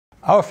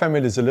Our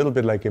family is a little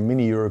bit like a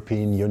mini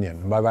European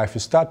Union. My wife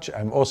is Dutch,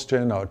 I'm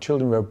Austrian, our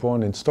children were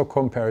born in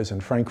Stockholm, Paris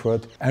and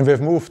Frankfurt, and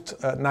we've moved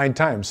 9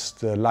 times,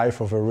 the life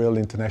of a real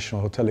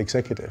international hotel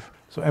executive.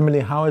 So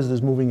Emily, how has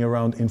this moving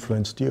around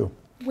influenced you?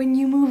 When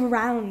you move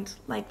around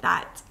like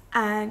that,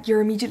 and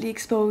you're immediately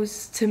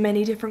exposed to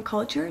many different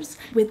cultures.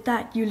 With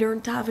that, you learn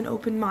to have an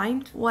open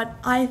mind. What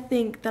I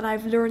think that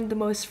I've learned the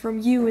most from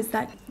you is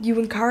that you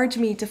encourage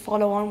me to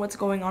follow on what's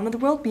going on in the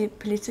world, be it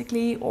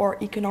politically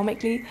or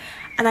economically.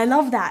 And I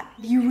love that.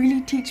 You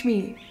really teach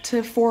me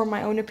to form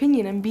my own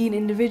opinion and be an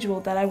individual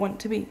that I want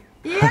to be.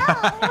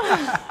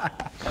 Yeah!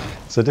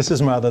 So this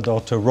is my other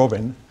daughter,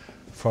 Robin.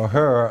 For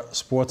her,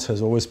 sports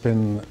has always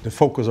been the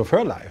focus of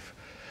her life.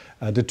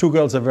 The two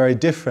girls are very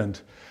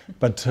different.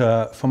 But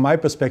from my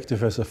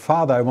perspective as a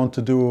father, I want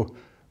to do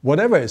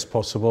whatever is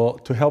possible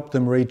to help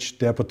them reach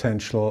their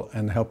potential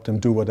and help them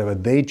do whatever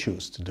they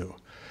choose to do.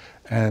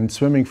 And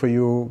swimming for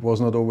you was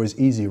not always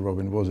easy,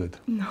 Robin, was it?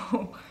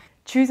 No.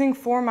 Choosing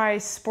for my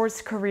sports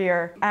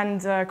career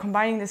and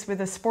combining this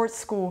with a sports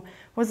school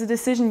was a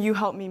decision you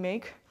helped me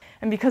make.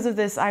 And because of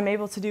this, I'm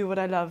able to do what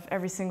I love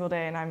every single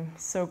day, and I'm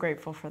so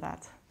grateful for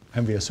that.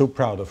 And we are so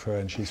proud of her,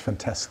 and she's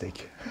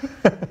fantastic.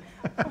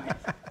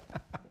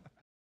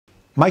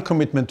 My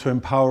commitment to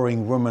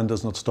empowering women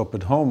does not stop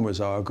at home with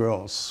our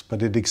girls,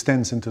 but it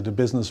extends into the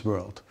business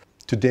world.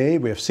 Today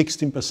we have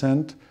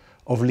 16%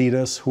 of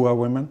leaders who are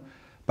women.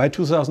 By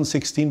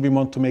 2016 we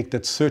want to make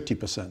that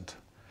 30%.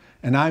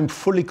 And I'm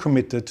fully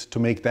committed to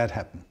make that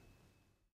happen.